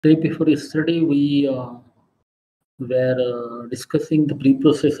Day before yesterday, we were discussing the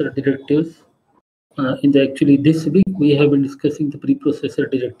preprocessor directives. Actually this week we have been discussing the preprocessor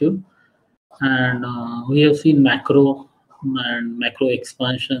directive, and we have seen macro and macro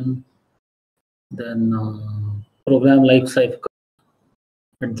expansion, then program life cycle.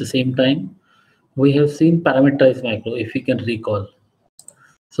 At the same time, we have seen parameterized macro, if you can recall.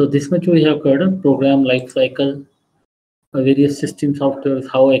 So this much we have covered: program life cycle, various system softwares,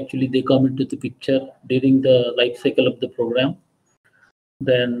 how actually they come into the picture during the life cycle of the program.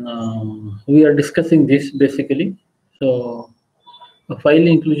 Then we are discussing this basically. So file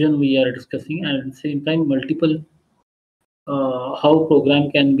inclusion we are discussing, and at the same time multiple how program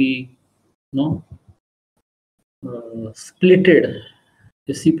can be splitted.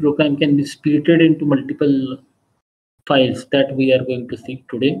 The C program can be splitted into multiple files that we are going to see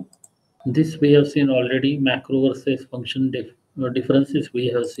today. This we have seen already: macro versus function differences we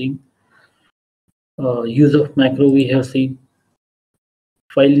have seen, use of macro we have seen,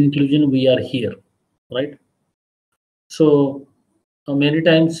 file inclusion we are here, right? So many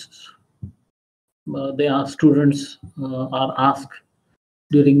times they are students are asked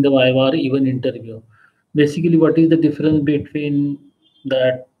during the Viva or even interview. Basically, what is the difference between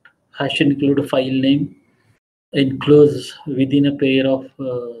that hash include file name enclosed within a pair of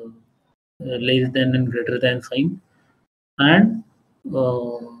less than and greater than sign, and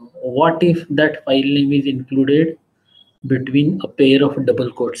what if that file name is included between a pair of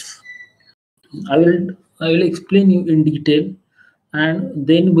double quotes? I will explain you in detail, and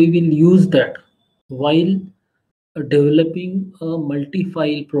then we will use that while developing a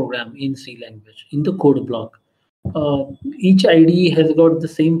multi-file program in C language in the code block. Each IDE has got the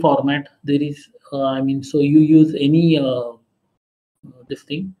same format. There is, so you use any this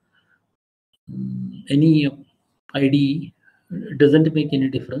thing, any IDE, it doesn't make any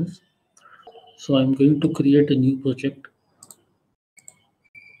difference. So I'm going to create a new project.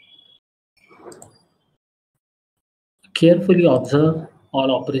 Carefully observe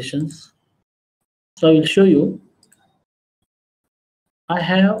all operations. So I will show you. I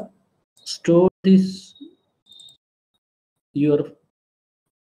have stored this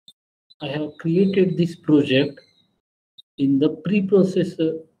I have created this project in the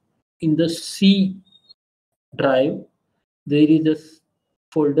preprocessor in the C drive. There is a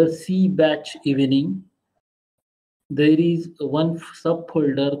folder C batch evening. There is one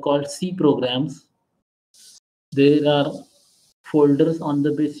subfolder called C programs. There are folders on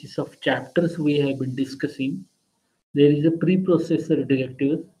the basis of chapters we have been discussing. There is a preprocessor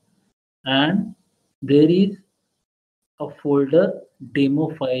directive, and there is a folder demo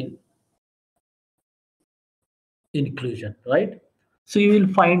file inclusion, right? So you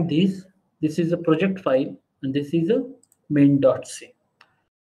will find this. This is a project file, and this is a main.c.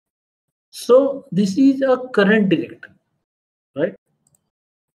 So this is a current directory, right?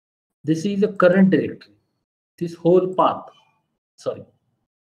 This is a current directory. This whole path, sorry.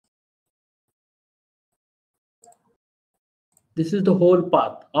 This is the whole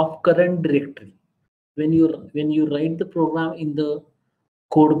path of current directory. When you write the program in the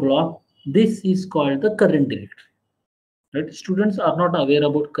code block, this is called the current directory. Right? Students are not aware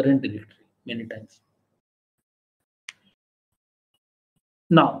about current directory many times.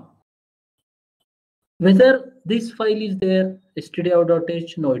 Now, whether this file is there,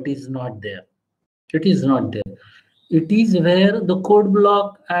 stdout.h, no, it is not there. It is not there. It is where the code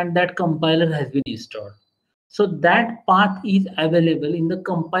block and that compiler has been installed. So that path is available in the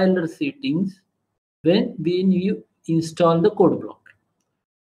compiler settings when you install the code block.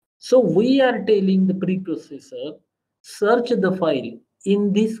 So we are telling the preprocessor, search the file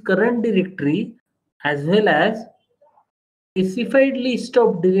in this current directory as well as specified list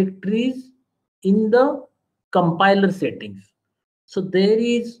of directories in the compiler settings. So there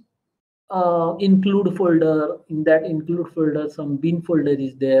is include folder. In that include folder, some bin folder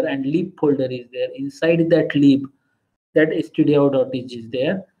is there and lib folder is there. Inside that lib, that stdout.h is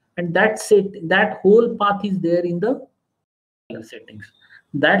there, and that whole path is there in the settings.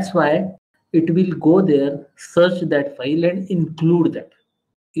 That's why it will go there, search that file and include that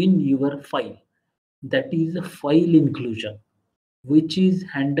in your file. That is a file inclusion, which is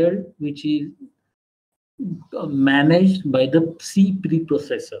handled, which is managed by the C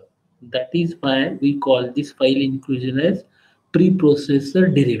preprocessor. That is why we call this file inclusion as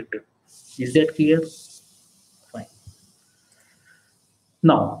preprocessor directive. Is that clear? Fine.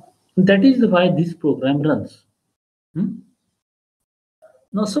 Now, that is why this program runs.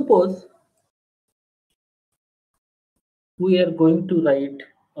 Now, suppose we are going to write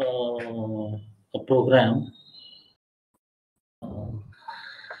a program.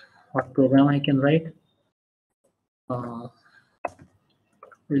 What program I can write? We'll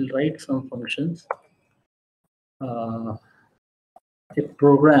write some functions. A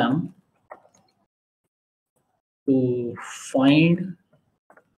program to find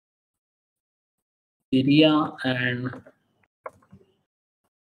area and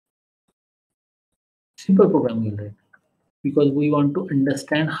simple program we'll write, because we want to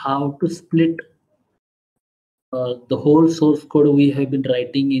understand how to split the whole source code we have been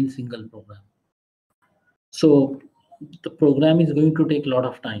writing in single program. So the program is going to take a lot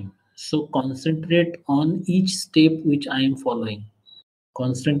of time. So concentrate on each step which I am following.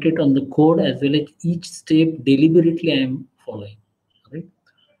 Concentrate on the code as well as each step deliberately I am following. Right?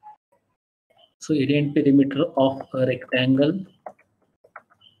 So area and perimeter of a rectangle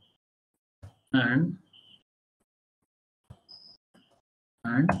and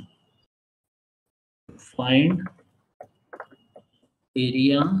find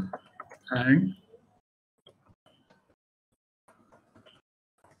area and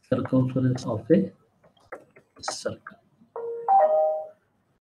circumference of a circle.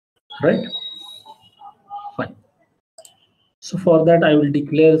 Right? Fine. So for that I will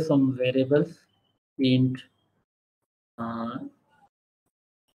declare some variables. Int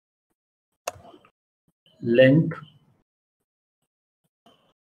length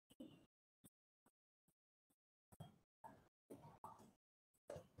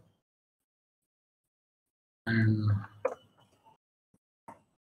and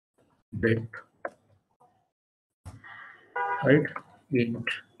breadth, right? Int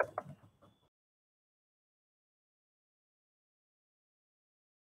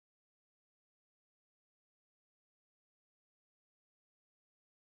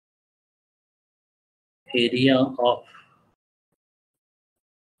area of,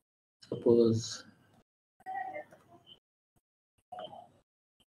 suppose,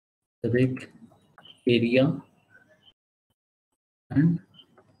 rec area and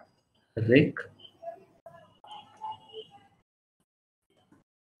rec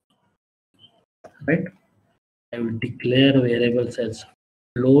right. I will declare variables as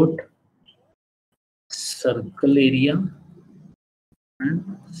float circle area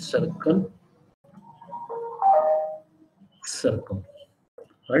and circle circle,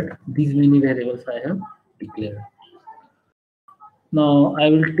 right? These many variables I have declared. Now I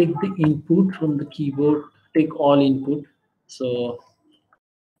will take the input from the keyboard, take all input. So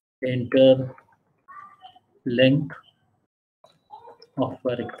enter length of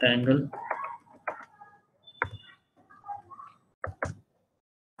a rectangle,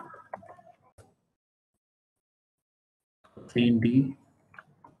 CND,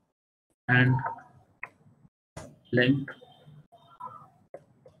 and length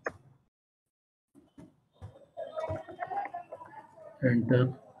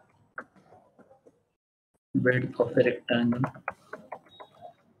enter breadth of a rectangle,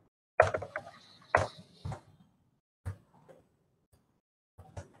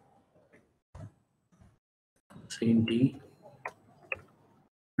 CND,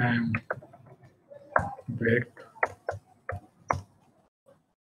 and breadth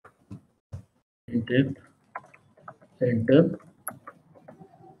enter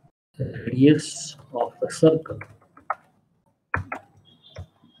radius of a circle.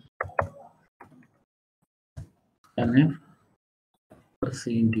 NF for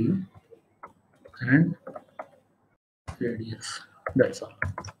CND and radius. That's all.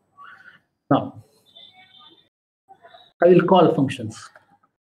 Now I will call functions.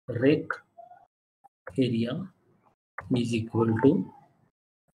 Rec area is equal to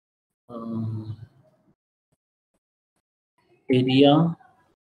area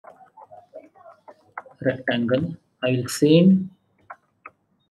rectangle. I will send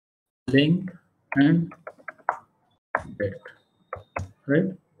length and breadth.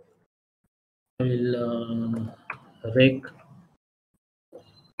 Right? I will rec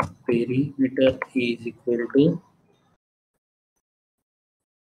perimeter is equal to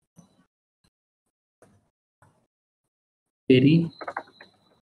peri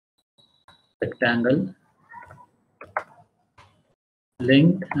rectangle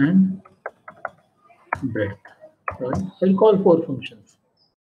length and breadth. Right? I'll call four functions.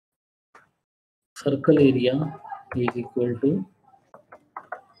 Circle area is equal to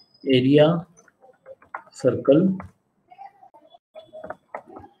area circle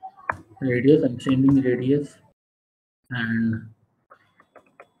radius. I'm sending radius and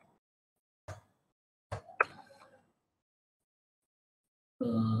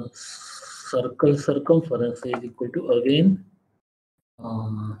circle circumference is equal to again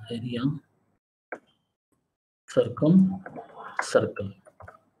area circle,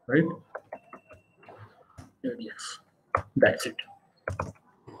 right? Yes, that's it.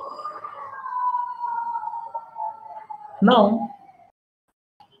 Now,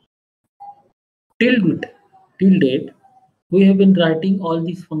 till date, we have been writing all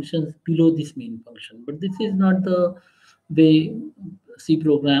these functions below this main function, but this is not the way C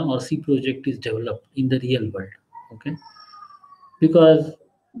program or C project is developed in the real world. Okay, because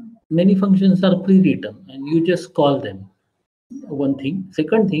many functions are pre-written and you just call them. One thing.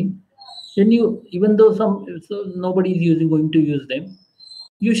 Second thing, when you, even though nobody is going to use them,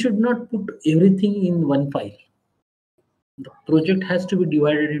 you should not put everything in one file. The project has to be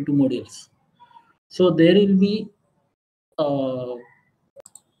divided into modules. So there will be uh,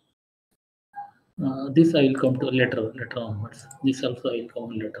 this I will come to later onwards. This also I will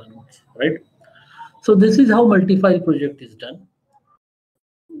come later onwards, right? So this is how multi-file project is done.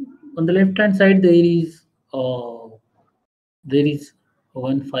 On the left hand side uh, there is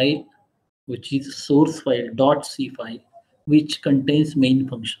one file which is source file .c file which contains main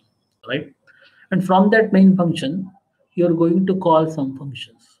function, right? And from that main function you are going to call some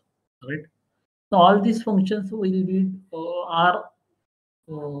functions, right? So all these functions will be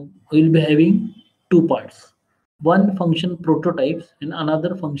having two parts, one function prototypes and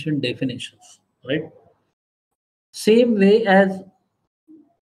another function definitions, right? Same way as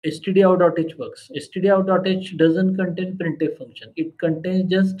stdout.h works. Stdout.h doesn't contain printf function. It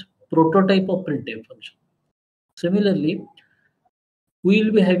contains just prototype of printf function. Similarly, we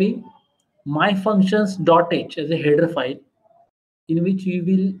will be having myfunctions.h as a header file in which we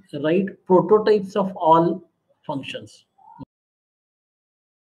will write prototypes of all functions,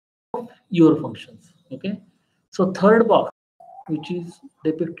 your functions. Okay. So third box, which is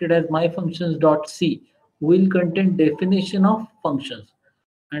depicted as myfunctions.c, will contain definition of functions,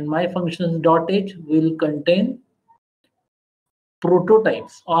 and myfunctions.h will contain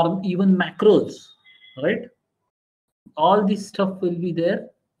prototypes or even macros, right? All this stuff will be there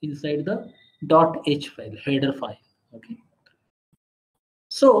inside the .h file, header file. Okay.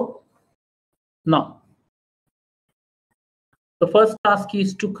 So now the first task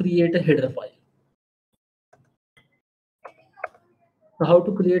is to create a header file. So how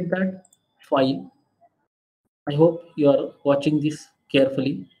to create that file? I hope you are watching this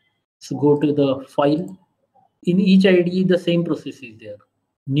carefully. So go to the file. In each IDE, the same process is there.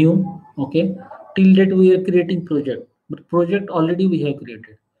 New, okay. Till date we are creating project, but project already we have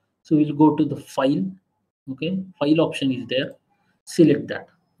created. So we'll go to the file, okay. File option is there. Select that,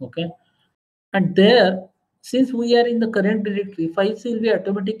 okay. And there, since we are in the current directory, files will be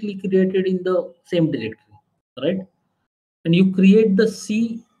automatically created in the same directory, right? And you create the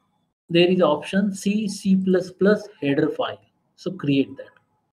C, there is option C++ header file. So create that,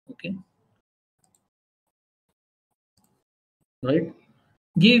 okay, right?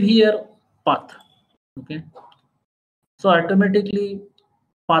 Give here path, okay. So automatically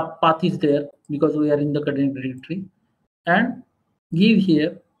path is there because we are in the current directory, and give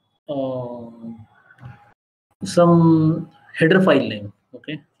here some header file name,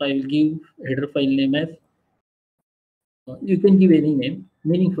 okay. So I will give header file name as you can give any name,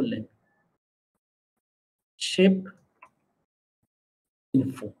 meaningful name, shape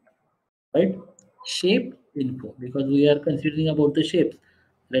info, right? Shape info, because we are considering about the shapes,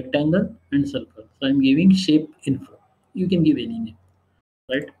 rectangle and circle. So I'm giving shape info. You can give any name,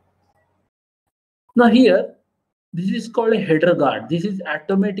 right? Now here, this is called a header guard. This is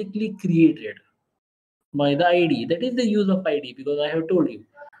automatically created by the ID. That is the use of ID, because I have told you,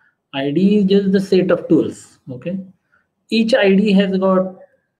 ID is just the set of tools. Okay, each ID has got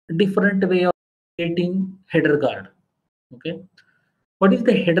different way of creating header guard. Okay, what is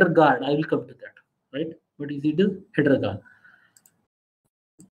the header guard? I will come to that. Right? What is it? Header guard.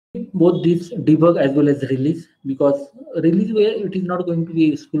 Both this debug as well as release, because release where it is not going to be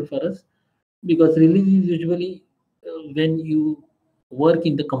useful for us, because release is usually when you work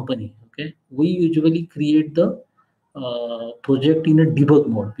in the company. Okay, we usually create the project in a debug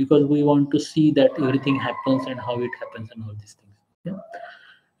mode because we want to see that everything happens and how it happens and all these things. Yeah?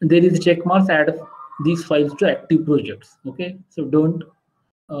 And there is check marks, add these files to active projects. Okay, so don't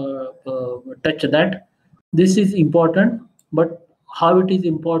touch that. This is important, but how it is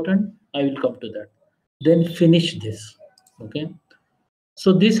important, I will come to that. Then finish this. Okay,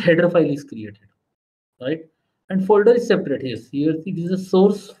 so this header file is created, right? And folder is separate. Yes, here it is a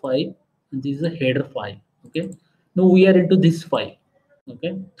source file and this is a header file. Okay, now we are into this file.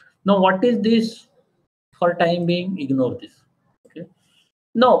 Okay, now what is this? For time being, ignore this. Okay,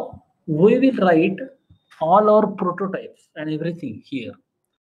 now we will write all our prototypes and everything here.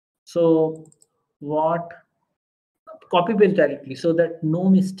 So what copy paste directly so that no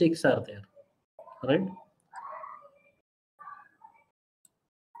mistakes are there, right?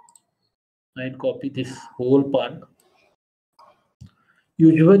 I'll copy this whole part.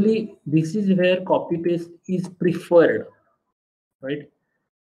 Usually, this is where copy paste is preferred, right?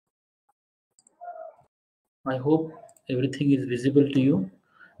 I hope everything is visible to you.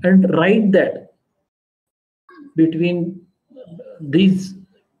 And write that between these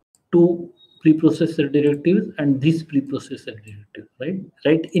two preprocessor directives and this preprocessor directive, right?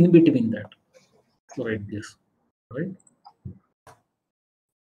 Right in between that. So write this, right?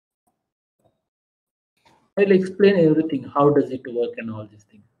 I'll explain everything. How does it work and all these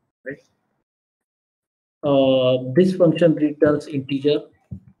things, right? This function returns integer.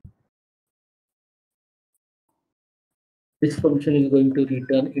 This function is going to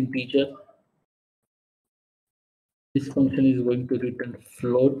return integer. This function is going to return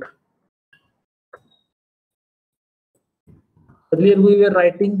float. Earlier we were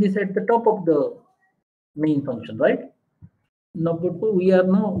writing this at the top of the main function, right? Now we are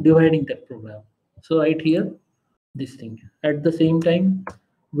now dividing that program. So right here, this thing. At the same time,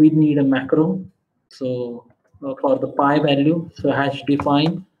 we need a macro. So for the pi value, so hash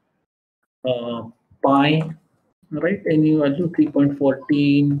define pi, right? Any value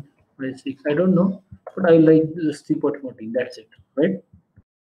 3.14, 6. I don't know, but I like this 3.14. That's it, right?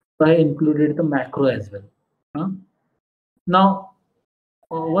 So I included the macro as well. Now,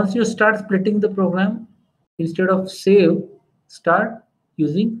 once you start splitting the program, instead of save, start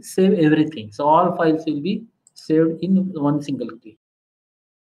using save everything. So all files will be saved in one single click.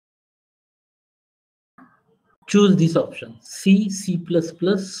 Choose this option, C, C++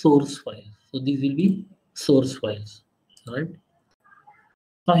 source files. So these will be source files, right?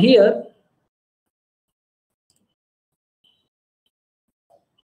 Now here,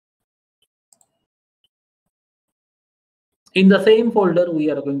 in the same folder,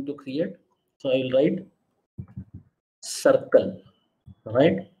 we are going to create. So I will write circle,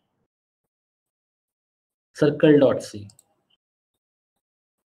 right? Circle.c.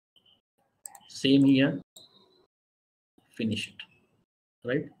 Same here, finish it,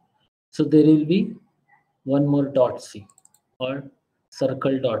 right? So there will be one more .c or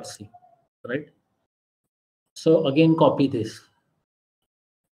circle.c, right? So again, copy this,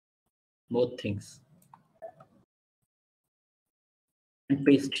 both things, and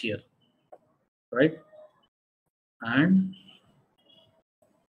paste here, right? And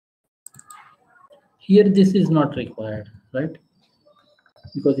here this is not required, right?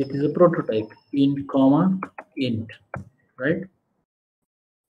 Because it is a prototype, int comma int, right?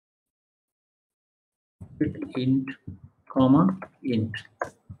 Int comma int.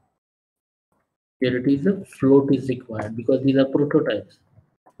 Here it is a float is required because these are prototypes.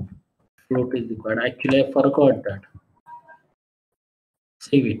 Float is required. Actually, I forgot that.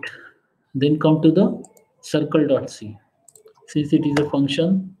 Save it. Then come to the circle.c. Since it is a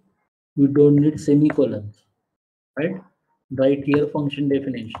function, we don't need semicolons, right? Write here function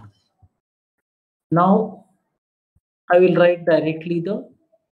definitions. Now I will write directly the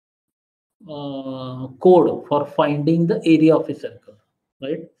code for finding the area of a circle,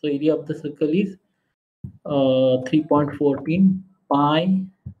 right? So area of the circle is 3.14 pi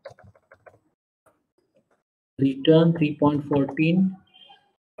return 3.14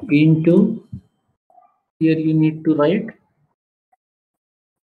 into, here you need to write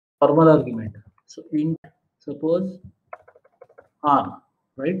formal argument. So int, suppose r,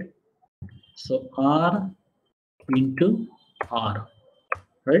 right? So r into r,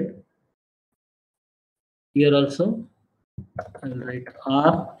 right? Here also I will write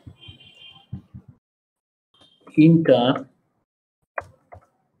r int r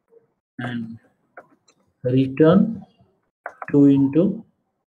and return 2 into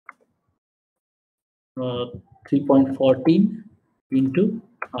 3.14 into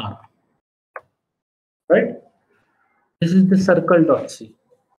r, right? This is the circle.c.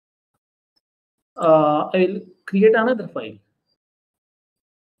 I'll create another file.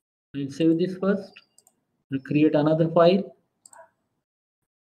 I'll save this first. We'll create another file.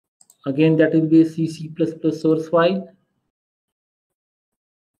 Again, that will be a C, C++ source file.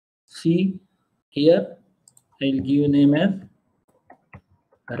 C, here I'll give name as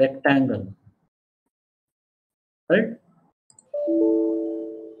rectangle, right?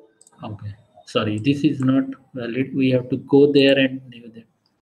 Okay, sorry, this is not valid. We have to go there and name that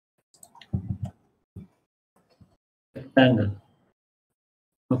rectangle.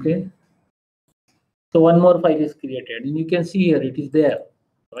 Okay, so one more file is created, and you can see here it is there,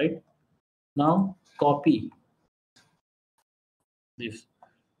 right? Now copy this.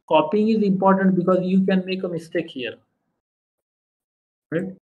 Copying is important because you can make a mistake here,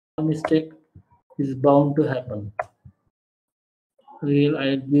 right? A mistake is bound to happen.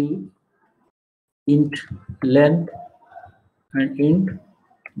 I'll give int length and int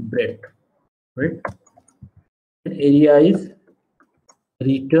breadth, right? And area is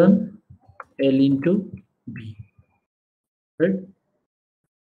return L into B, right?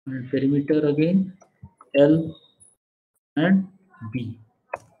 And perimeter again L and B.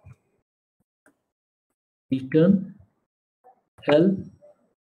 Return L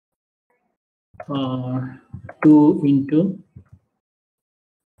 2 into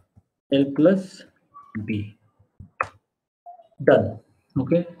L plus B. Done.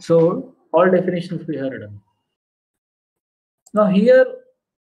 Okay, so all definitions we have done. Now here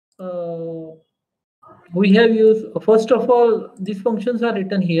we have used, first of all, these functions are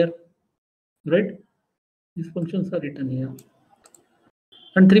written here, right? These functions are written here.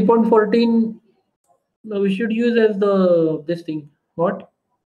 And 3.14 we should use as this thing. What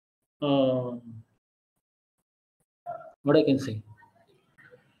I can say,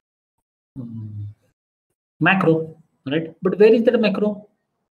 macro, right? But where is that macro?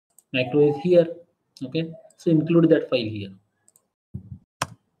 Macro is here. Okay, so include that file here.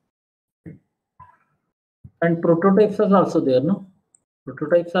 And prototypes are also there, no?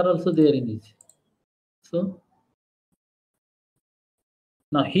 Prototypes are also there in this. So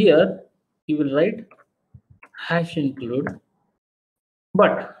now here you will write hash include,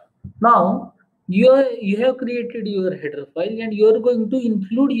 but now you have created your header file and you are going to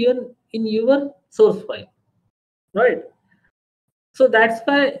include here in your source file, right? So that's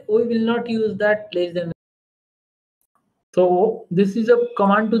why we will not use that less than. So this is a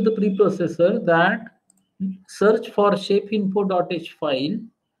command to the preprocessor that search for shapeinfo.h file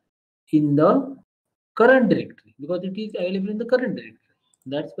in the current directory, because it is available in the current directory.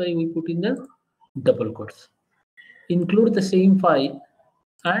 That's why we put in the double quotes. Include the same file,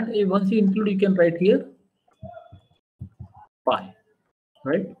 and once you include, you can write here pi,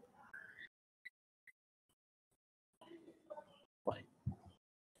 right? Pi.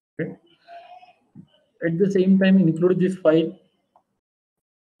 Okay. At the same time, include this file,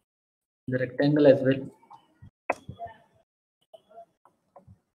 the rectangle as well,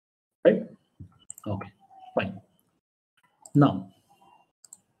 right? Okay, fine. Now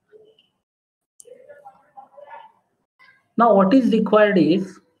what is required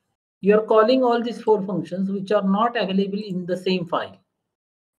is you are calling all these 4 functions which are not available in the same file,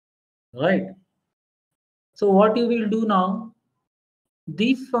 right? So what you will do now,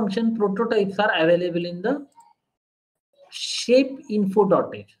 these function prototypes are available in the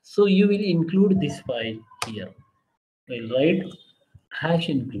shapeinfo.h. So you will include this file here. We'll write hash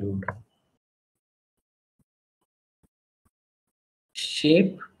include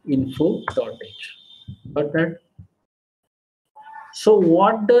shapeinfo.h. But that. So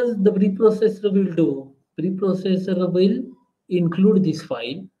what does the preprocessor will do? Preprocessor will include this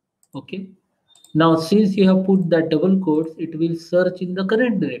file. Okay. Now since you have put that double quotes, it will search in the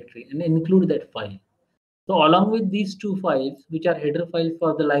current directory and include that file. So along with these 2 files, which are header files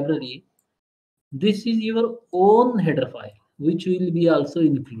for the library, this is your own header file, which will be also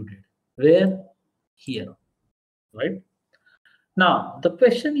included. Where? Here, right? Now, the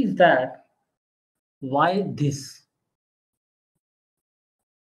question is that, why this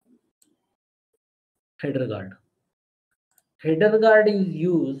header guard? Header guard is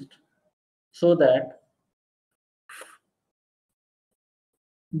used so that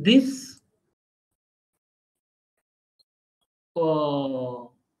this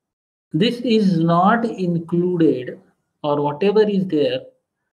this is not included, or whatever is there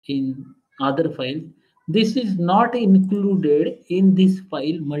in other files, this is not included in this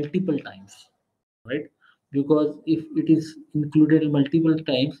file multiple times, right? Because if it is included multiple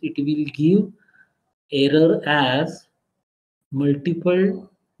times, it will give error as multiple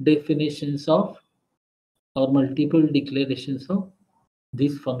definitions of or multiple declarations of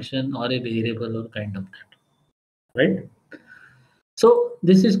this function or a variable or kind of that, right? So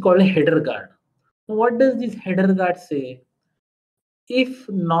this is called a header guard. So what does this header guard say? If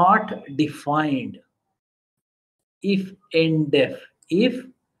not defined, if ndef, if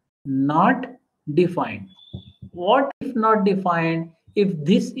not defined. What if not defined? If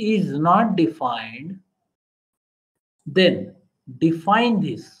this is not defined, then define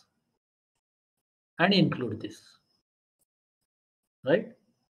this and include this, right?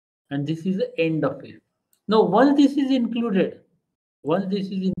 And this is the end of it. Now once this is included,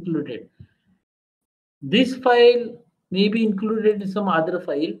 this file may be included in some other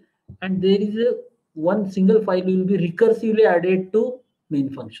file, and there is a one single file will be recursively added to main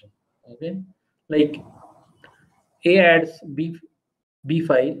function. Okay, like a adds b B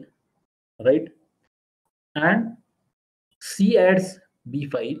file, right? And C adds B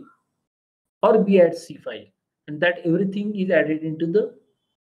file or B adds C file, and that everything is added into the,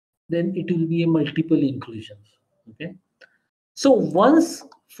 then it will be a multiple inclusions. Okay. So once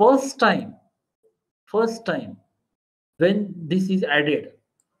first time when this is added,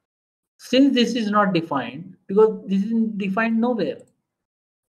 since this is not defined, because this is defined nowhere,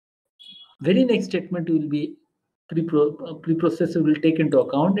 very next statement will be preprocessor will take into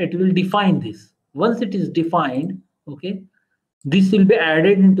account, it will define this. Once it is defined, okay, this will be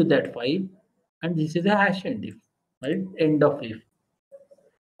added into that file, and this is a hash end if, right? End of if.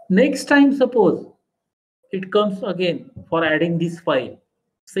 Next time, suppose it comes again for adding this file,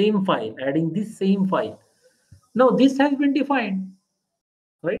 same file, adding this same file. Now this has been defined,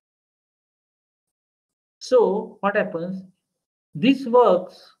 right? So what happens? This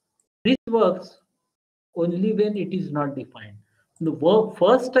works. This works only when it is not defined. The work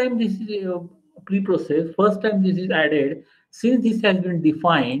first time this is pre-processed, first time this is added, since this has been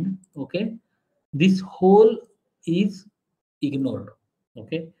defined, okay, this whole is ignored,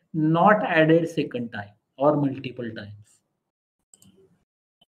 okay, not added second time or multiple times.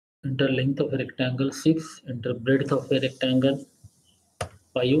 Enter length of a rectangle 6, enter breadth of a rectangle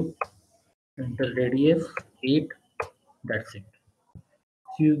 5, enter radius 8, that's it. So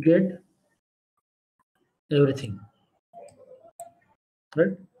you get everything,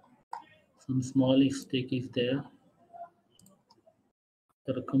 right? Some small mistake is there.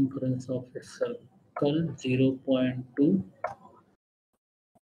 Circumference of a circle 0.2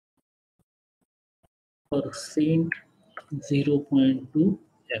 percent 0.2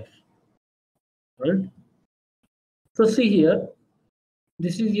 f, right? So see here,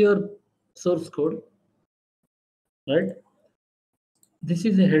 this is your source code, right? This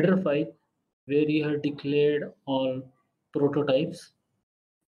is a header file where you have declared all prototypes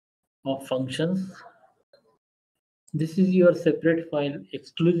of functions. This is your separate file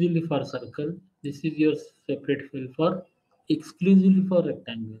exclusively for circle. This is your separate file for exclusively for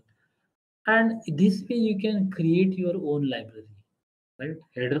rectangle. And this way you can create your own library, right?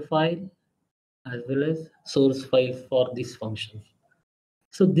 Header file as well as source file for these functions.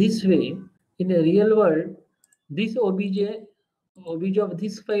 So this way, in a real world, this obj of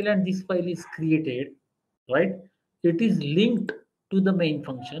this file and this file is created, right? It is linked to the main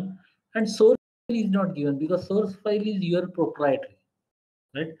function, and source file is not given because source file is your proprietary,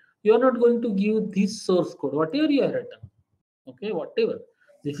 right? You are not going to give this source code, whatever you have written, okay, whatever.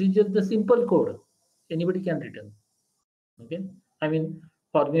 This is just the simple code. Anybody can return, okay? I mean,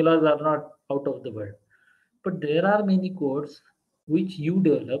 formulas are not out of the world. But there are many codes which you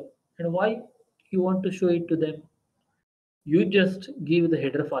develop, and why you want to show it to them? You just give the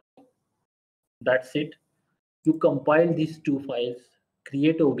header file. That's it. You compile these two files,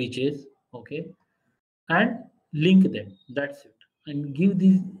 create OBJs, okay, and link them. That's it. And give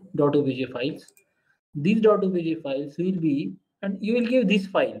these .obj files. These .obj files will be, and you will give this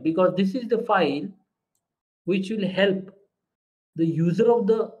file because this is the file which will help the user of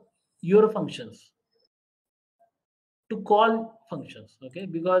the your functions to call functions, okay,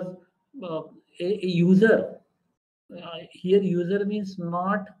 because uh, a user, here user means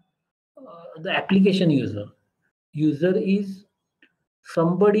not the application user. User is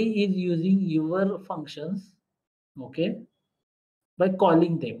somebody is using your functions, okay, by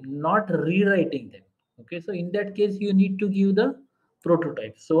calling them, not rewriting them, okay. So in that case you need to give the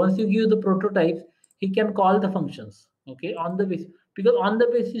prototypes. So once you give the prototypes, he can call the functions, okay, on the basis, because on the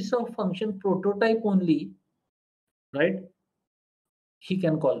basis of function prototype only, right, he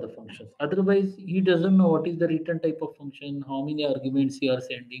can call the functions. Otherwise, he doesn't know what is the return type of function, how many arguments you are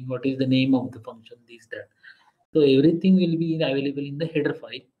sending, what is the name of the function, this, that. So everything will be available in the header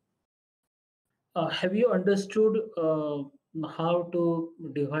file. Have you understood how to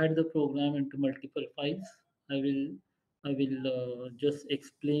divide the program into multiple files? I will, just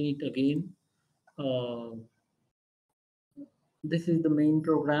explain it again. Uh, this is the main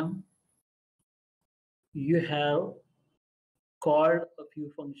program. You have called a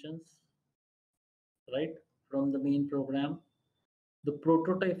few functions, right, from the main program. The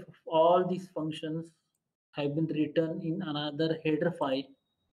prototype of all these functions have been written in another header file,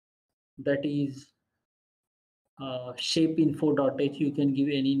 that is shapeinfo.h. You can give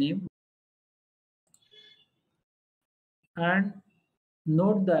any name. And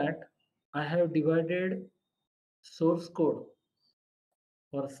note that I have divided source code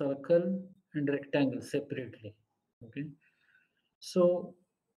for circle and rectangle separately. Okay. So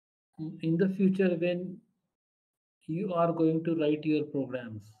in the future, when you are going to write your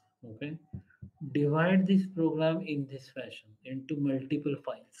programs, okay, divide this program in this fashion into multiple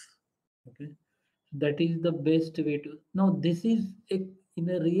files. Okay, that is the best way to. Now this is in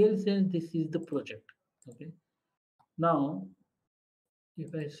a real sense, this is the project. Okay, now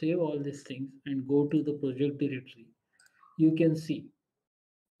if I save all these things and go to the project directory, you can see,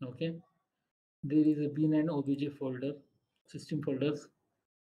 okay, there is a bin and obj folder, system folders.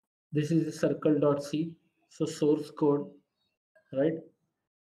 This is a circle.c, so source code, right?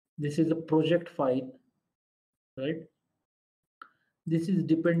 This is a project file, right? This is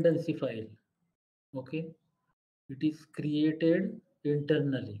dependency file, okay? It is created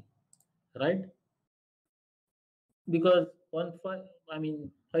internally, right? Because one file, I mean,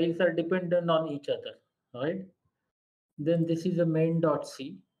 files are dependent on each other, right? Then this is a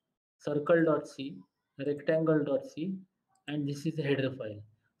main.c, circle.c, rectangle.c, and this is a header file.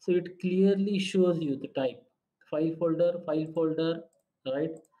 So it clearly shows you the type, file folder,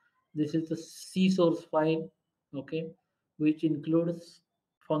 right? This is the C source file, okay, which includes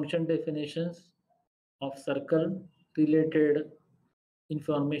function definitions of circle related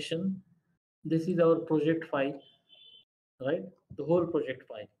information. This is our project file, right? The whole project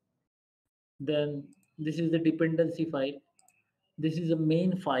file. Then this is the dependency file. This is a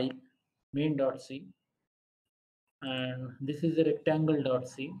main file, main.c, and this is a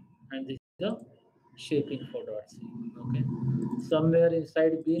rectangle.c, and this is the shapeinfo.c. Okay, somewhere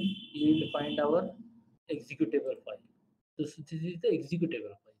inside bin you will find our executable file. This is the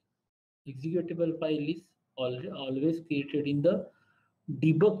executable file. Executable file is always created in the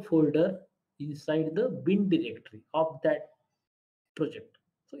debug folder inside the bin directory of that project.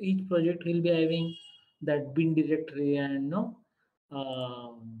 So each project will be having that bin directory and no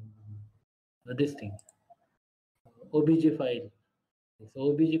um, this thing obj file. So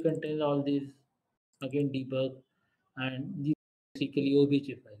obj contains all these, again debug, and these basically obj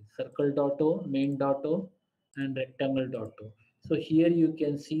files, circle.o, main.o, and rectangle.o. So here you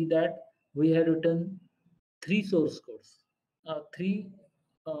can see that we have written three source codes, three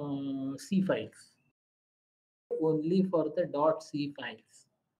C files, only for the .c files,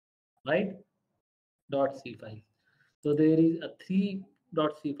 right? .c files. So there is a three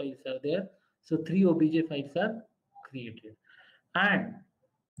 .c files are there. So three obj files are created, and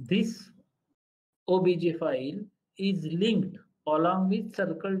this obj file is linked along with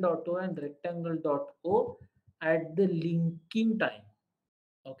circle.o and rectangle.o at the linking time.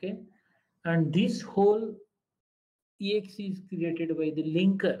 Okay, and this whole exe is created by the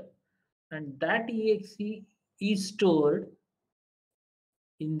linker, and that exe is stored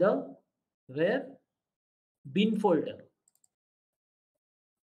in the where bin folder,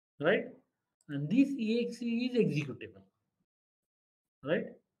 right? And this exe is executable,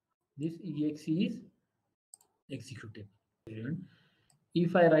 right? This exe is executable.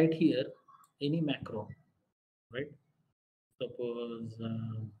 If I write here any macro, right? Suppose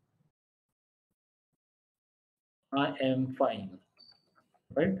I am fine,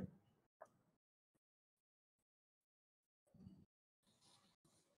 right?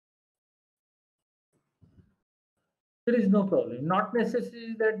 There is no problem. Not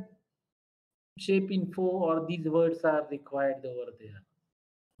necessary that shape info or these words are required over there.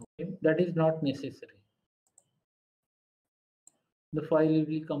 Okay, that is not necessary. The file will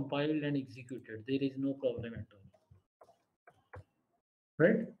be compiled and executed. There is no problem at all,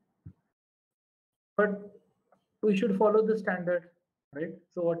 right? But we should follow the standard, right?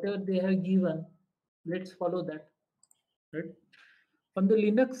 So whatever they have given, let's follow that, right? On the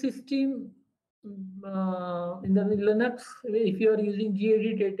Linux system, in the Linux, if you are using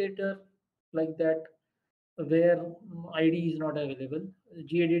gedit editor like that, where IDE is not available,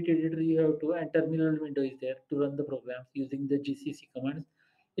 gedit editor you have to, and terminal window is there to run the programs using the GCC commands.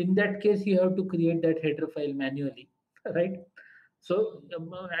 In that case, you have to create that header file manually, right? So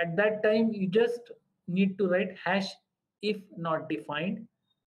at that time, you just need to write hash if not defined,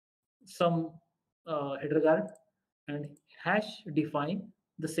 some header guard, and hash define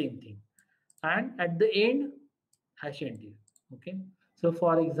the same thing, and at the end hash end. Okay, so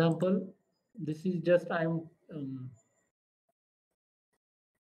for example, this is just I'm in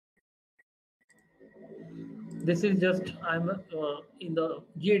the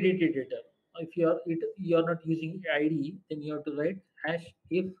gedit editor. If you're not using IDE, then you have to write hash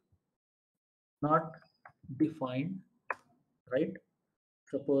if not defined, right?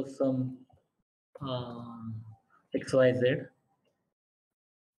 Suppose some XYZ,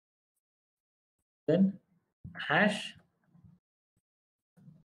 then hash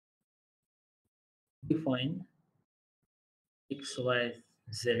define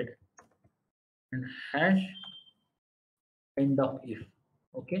XYZ, and hash end of if.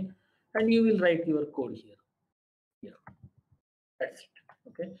 Okay, and you will write your code here. Here, that's it.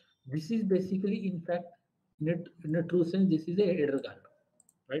 Okay, this is basically, in fact, in a true sense, this is a header guard,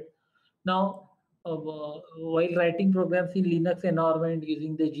 right? Now, while writing programs in Linux environment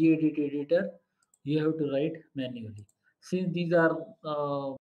using the gedit editor, you have to write manually. Since these are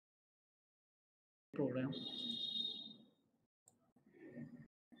programs,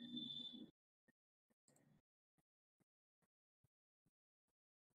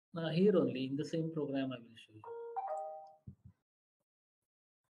 here only in the same program I will show you.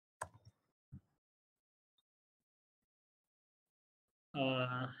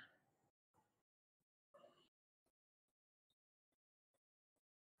 Uh,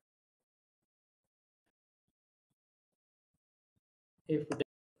 if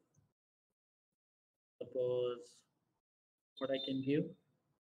suppose what I can give,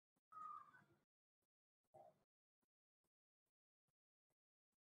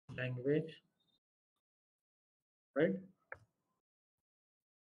 language, right?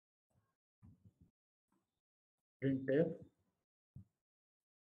 Printf,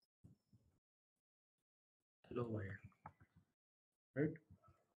 hello world, right?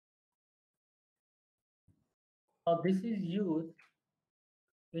 Now this is used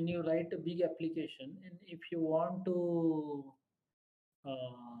when you write a big application, and if you want to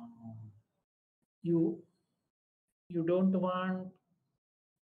uh, you you don't want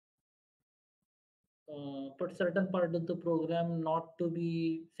but certain part of the program not to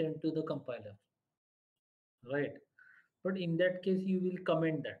be sent to the compiler, right? But in that case, you will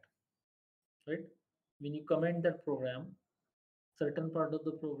comment that, right? When you comment that program, certain part of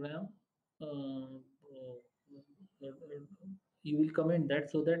the program, you will comment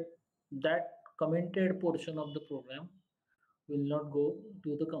that, so that that commented portion of the program will not go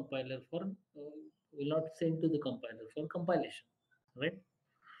to the compiler for will not send to the compiler for compilation, right?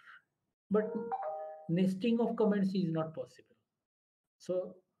 But nesting of comments is not possible.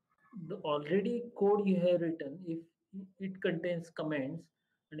 So the already code you have written, if it contains comments,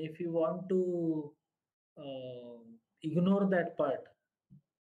 and if you want to uh, ignore that part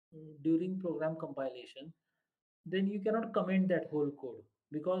during program compilation, then you cannot comment that whole code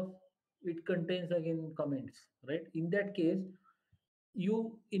because it contains again comments, right? In that case,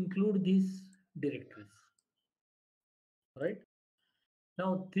 you include these directories, right?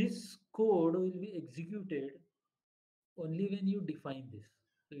 Now this code will be executed only when you define this.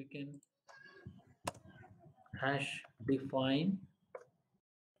 So you can hash define,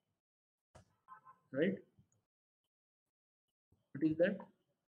 right? What is that?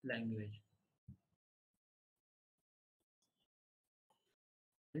 Language.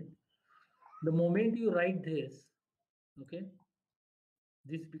 Right? The moment you write this, okay,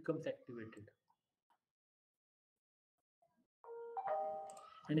 this becomes activated.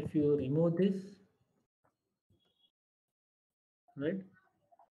 And if you remove this, right,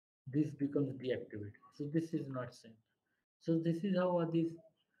 this becomes deactivated. So this is not sent. So this is how this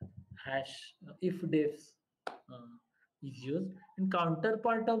hash if defs is used. And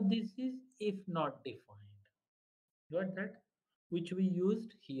counterpart of this is if not defined. Got that? Which we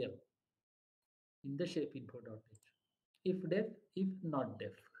used here in the shape info.h. If def, if not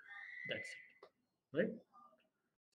def. That's it. Right?